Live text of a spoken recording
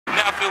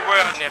Nephew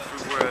world, nephew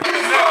world.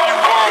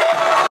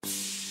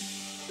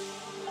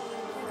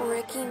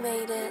 Ricky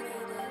made it.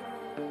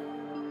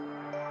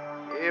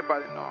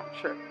 Everybody know I'm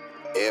trapping.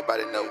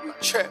 Everybody know we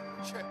trap.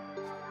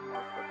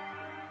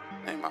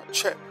 Name out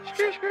trap.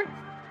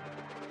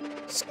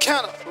 It's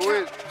Countup. Who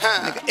is it?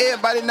 Nigga,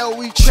 everybody know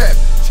we trap.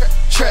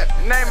 Trap.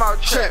 Name out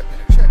Trap.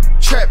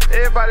 trap. Trap.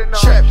 Everybody know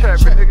Trap. I'm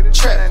trapping. Nigga, this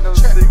Trap. shit ain't no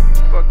Trap.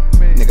 secret. Fuck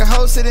me. Nigga,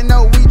 whole city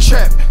know we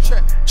trap.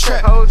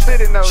 Trap. Whole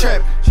city know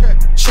Trap.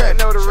 that. Trap.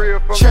 Know the real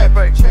from Trap.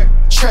 the fake.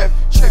 Trap.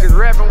 Niggas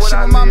rapping what Shit,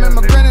 I my mom live, and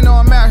my nigga. granny know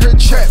I'm out here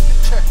trap.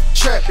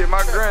 Trap. Shit,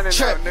 my granny know,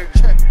 Trap.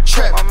 nigga.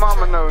 Trap. My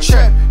mama know,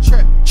 Trap.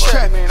 nigga.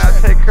 Trap. I mean, I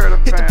take care of the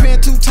Hit the family.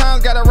 pin 2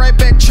 times, got it right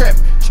back. Trap.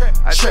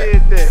 I Trap.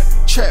 did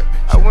that. Trap.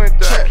 I went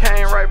there, I Trap.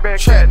 came right back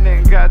Trap. at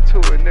nigga, got to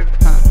it,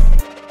 nigga.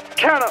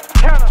 Countup.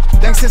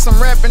 Thanks since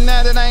I'm rapping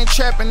now that I ain't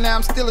trapping now,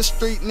 I'm still a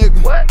street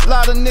nigga. What?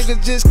 Lot of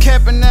niggas just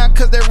capping now,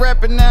 cause they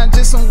rapping now,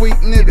 just some weak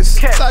niggas.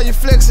 Cap. Saw you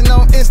flexing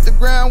on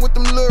Instagram with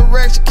them little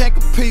racks, you can't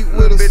compete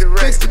with us. Bitty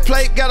racks. Fixed the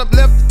plate, got up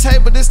left the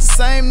table, this the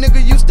same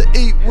nigga used to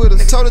eat with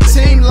us. Told the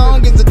team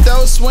long as the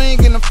dough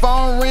swing and the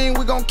phone ring,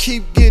 we gon'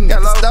 keep getting it.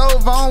 The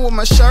stove on with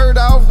my shirt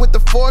off, with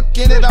the fork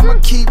in it, I'ma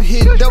keep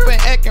hitting. Dope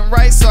ain't acting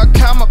right, so I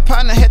called my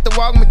partner, had to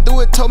walk me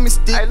through it, told me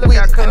stick Hey, look with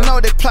out, it. I cuz. know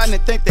they plotting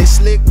and think they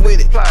slick with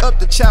it. Plot. Up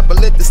the chopper,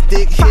 let the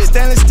stick hit.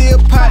 Stainless steel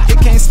pot, it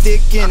can't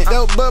stick in it.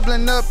 Dope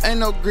bubbling up, ain't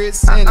no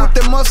grits in it. Put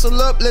the muscle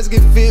up, let's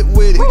get fit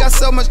with it. We got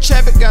so much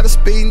traffic, got a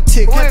speeding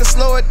ticket. Had to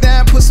slow it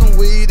down, put some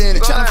weed in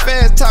it. Tryna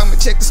fast talk me,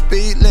 check the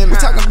speed limit.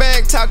 Talking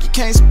bag talk, you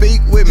can't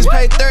speak with me. Just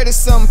pay 30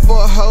 something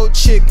for a whole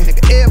chicken.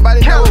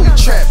 Everybody know we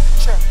trap.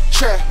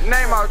 Trap.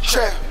 Name out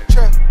Trap.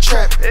 trap.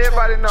 Trap.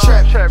 Everybody know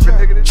Trap. I'm trapping,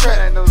 nigga. This shit Trap.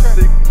 ain't no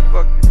secret.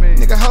 Fuck me.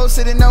 Nigga, whole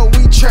city know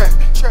we trap.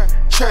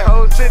 Trap.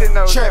 Whole city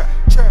know Trap.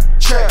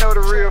 that. Trap. Know the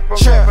real from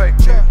Trap.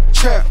 the fake.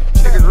 Trap.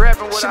 Niggas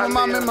rapping what Shit, I my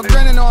mom live, and my nigga.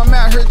 granny know I'm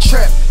out here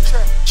trap.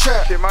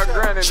 Trap. Shit, my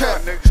granny know,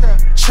 Trap.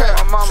 nigga. Trap.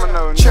 My mama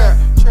know, Trap.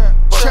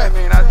 nigga. Fuck, I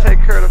mean, I take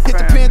care of the Hit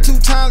the family. pin 2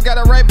 times, got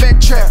it right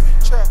back. Trap.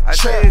 I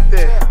did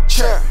that.